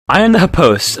I am the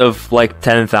host of like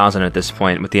 10,000 at this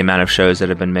point with the amount of shows that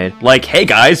have been made. Like, hey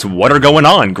guys, what are going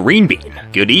on? Green Bean.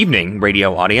 Good evening,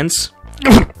 radio audience.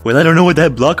 Well, I don't know what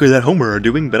that Block or that Homer are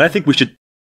doing, but I think we should...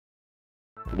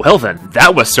 Well then,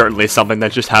 that was certainly something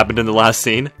that just happened in the last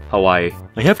scene. Hawaii.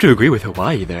 I have to agree with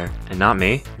Hawaii there. And not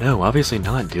me. No, obviously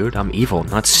not, dude. I'm evil,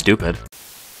 not stupid.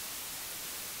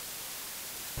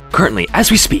 Currently,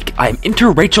 as we speak, I am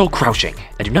interracial crouching.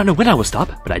 I do not know when I will stop,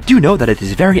 but I do know that it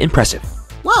is very impressive.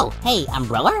 Whoa, hey,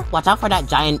 umbrella? Watch out for that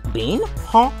giant bean?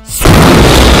 Huh?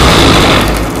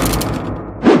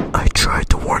 I tried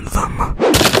to warn them.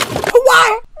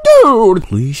 What? Dude!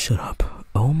 Please shut up.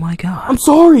 Oh my god. I'm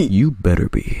sorry! You better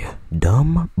be.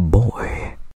 Dumb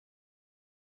boy.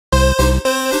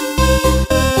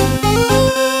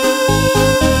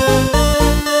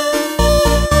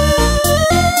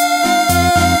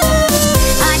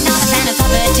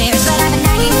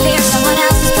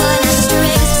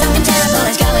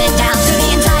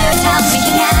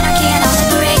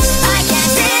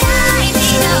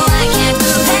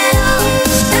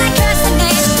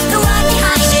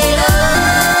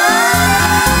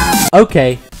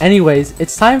 Okay, anyways,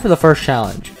 it's time for the first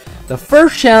challenge. The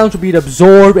first challenge will be to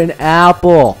absorb an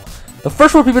apple. The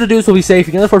first 4 people to do this will be safe,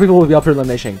 and the other 4 people will be up for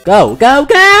elimination. Go, go,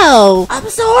 go!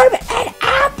 Absorb an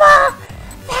apple?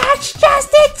 That's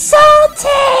just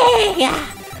insulting!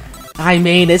 I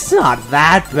mean, it's not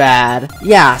that bad.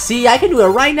 Yeah, see, I can do it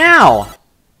right now.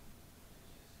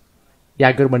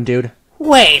 Yeah, good one, dude.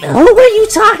 Wait, who were you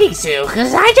talking to?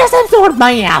 Cause I just absorbed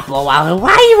my apple while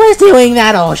Hawaii was doing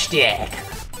that old shtick.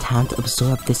 Time to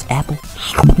absorb this apple.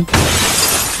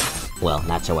 Well,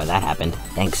 not sure why that happened.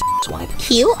 Thanks, swipe.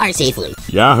 Cue our safely.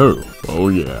 Yahoo! Oh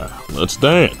yeah, let's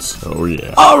dance. Oh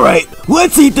yeah. Alright,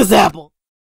 let's eat this apple.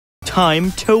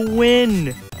 Time to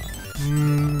win.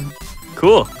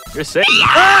 Cool. You're safe.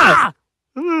 Yeah!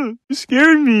 You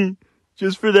scared me.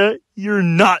 Just for that, you're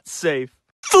not safe.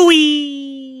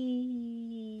 Fooey!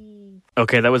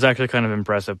 Okay, that was actually kind of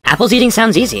impressive. Apples eating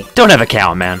sounds easy. Don't have a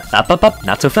cow, man. Up,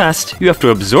 not so fast. You have to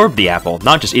absorb the apple,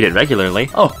 not just eat it regularly.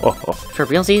 Oh. For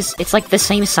realsies, it's like the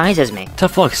same size as me.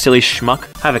 Tough luck, silly schmuck.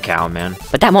 Have a cow, man.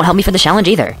 But that won't help me for the challenge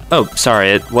either. Oh,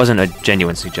 sorry, it wasn't a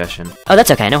genuine suggestion. Oh,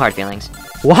 that's okay, no hard feelings.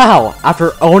 Wow,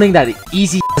 after owning that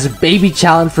easy-ass baby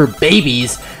challenge for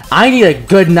babies, I need a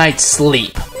good night's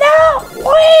sleep. No,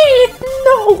 wait!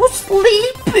 No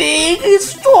sleeping!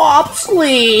 Stop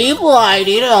sleep! I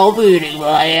need help eating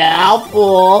my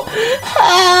apple! Help!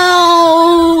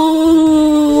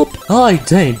 I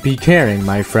don't be caring,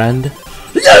 my friend.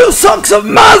 You suck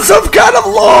some massive kind of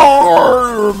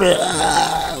lord!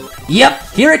 Yep,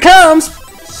 here it comes!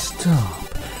 Stop.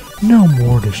 No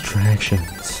more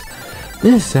distractions.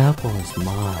 This apple is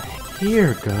mine.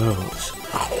 Here goes.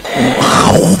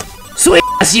 Sweet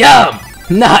ass yum!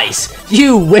 Nice!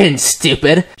 You win,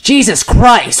 stupid! Jesus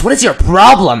Christ, what is your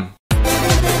problem?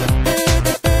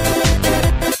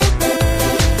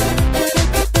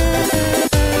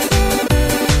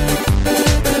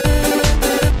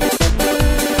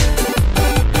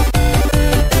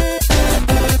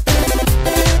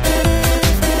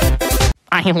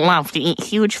 I love to eat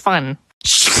huge fun.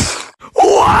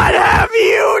 What have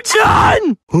you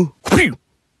done?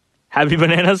 Happy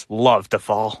bananas love to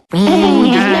fall.